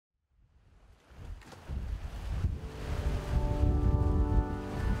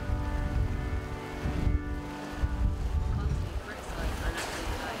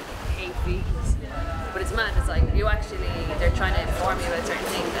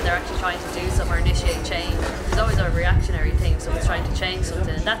actually trying to do something or initiate change. There's always a reactionary thing, someone's trying to change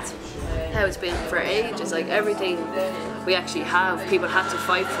something, and that's how it's been for ages. Like everything we actually have, people have to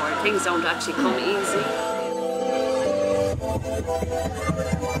fight for, and things don't actually come easy.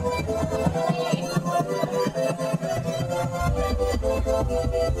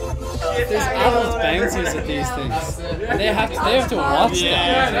 There's adult bouncers at these things. They have to watch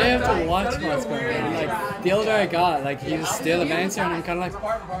that. They have to watch what's going on. Like the older I got, like he was still a bouncer, and I'm kind of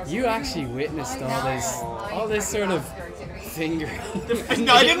like, you actually witnessed all this sort of finger.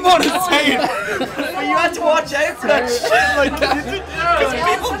 No, I didn't want to say it, but you had to watch out for that shit, like, because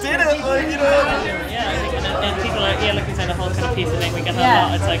people did it, like, you know. Yeah, I think, and people are, like you said, the whole kind of piece of thing we get a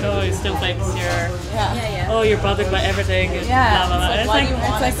lot. It's like, oh, snowflakes, oh, you're bothered by everything. And blah, blah, blah. It's like,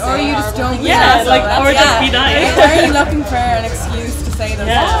 or you just don't. or just be nice. Or are you looking for an excuse to say those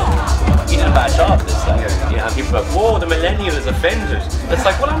things? You did a bad job this time. You have people go, whoa, the millennial is offended. It's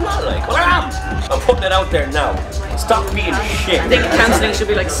like, well, I'm not like, well, I am. I'm putting it out there now. Stop being shit. I think counselling should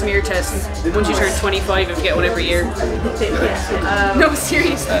be like smear tests. Once you turn 25, if you get one every year. No,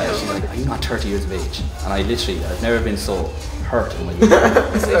 seriously. I'm not 30 years of age, and I've never been so hurt in my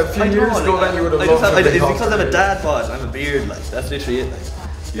life. A few years ago, then you would have loved it's because I'm a dad bod, I'm a beard, like, that's literally it.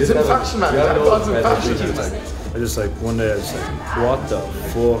 Like. Is it fashion, man? I just like one day I was like, what the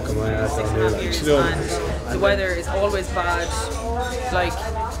fuck am I at down here? Like, you know, the weather is always bad. Like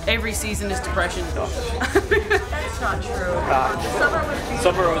every season is depression. It's not true.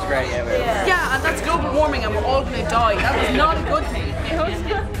 Summer was great, yeah. Yeah, and that's global warming, and we're all going to die. That was not a good thing.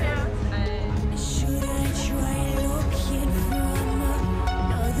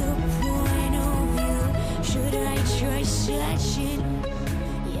 Should I try searching